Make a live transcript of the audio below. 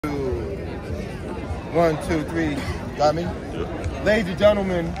1, 2, 3. Got me? Ladies and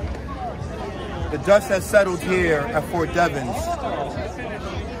gentlemen, the dust has settled here at Fort Devens.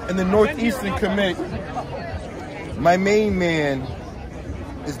 In the Northeastern Commit, my main man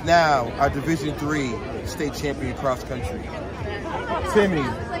is now our Division III state champion cross country. Timmy,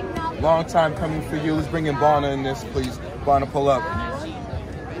 long time coming for you. Let's bring in Bonner in this, please. Bonner, pull up.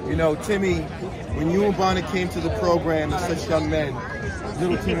 You know, Timmy, when you and Bonner came to the program as such young men,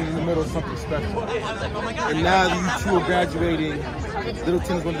 Littleton in the middle is something special. And now that you two are graduating,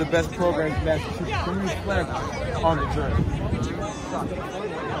 Littleton is one of the best programs in Massachusetts. Can you reflect on the journey?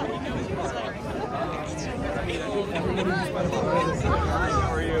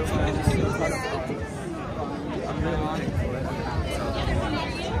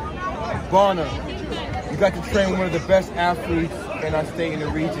 Bonner, you got to train one of the best athletes in our state and the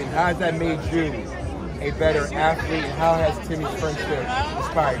region. How has that made you a better athlete? And how has Timmy's friendship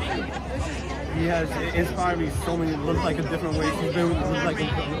inspired you? He has inspired me so many, looks like a different way. He's been like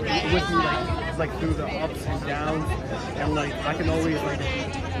with me like through the ups and downs, and like I can always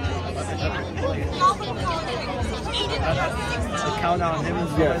count on him and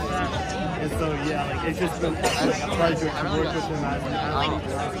stuff like that. And so yeah, like it's just been a pleasure to work with him as an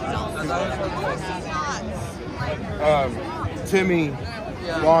athlete. Timmy,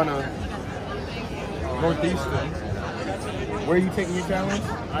 Bonner, Northeastern. Where are you taking your challenge?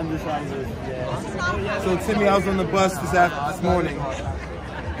 Undecided, yeah. So Timmy, I was on the bus this morning,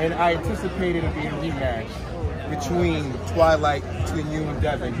 and I anticipated it being a rematch between Twilight, between you and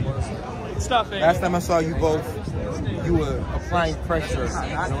Devin. Last time I saw you both, you were applying pressure in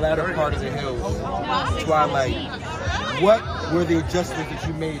the latter part of the hills. Twilight, what were the adjustments that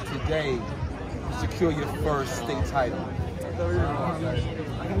you made today to secure your first state title? I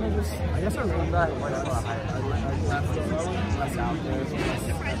guess I rolled back less out there.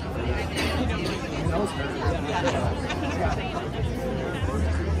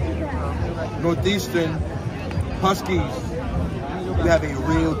 Northeastern Huskies, you have a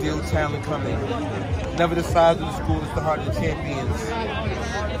real deal talent coming. Never the size of the school, it's the heart of the champions.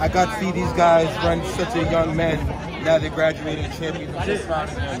 I got to see these guys run such a young men. Now they're graduating champions. I'm just proud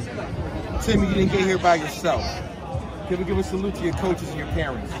of them. Timmy, you didn't get here by yourself. Give a salute to your coaches and your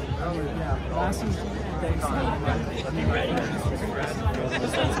parents.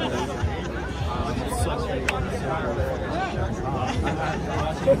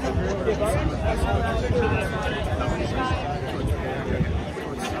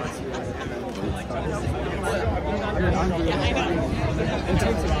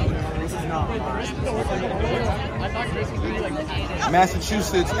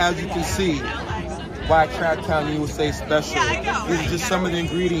 Massachusetts, as you can see, why Tracktown USA is special. These are just some of the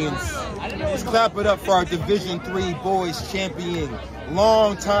ingredients. Let's clap it up for our Division III boys champion.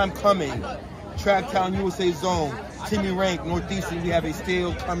 Long time coming. Tracktown USA Zone. Timmy Rank, Northeastern, we have a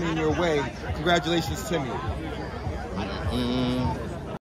steal coming your way. Congratulations, Timmy.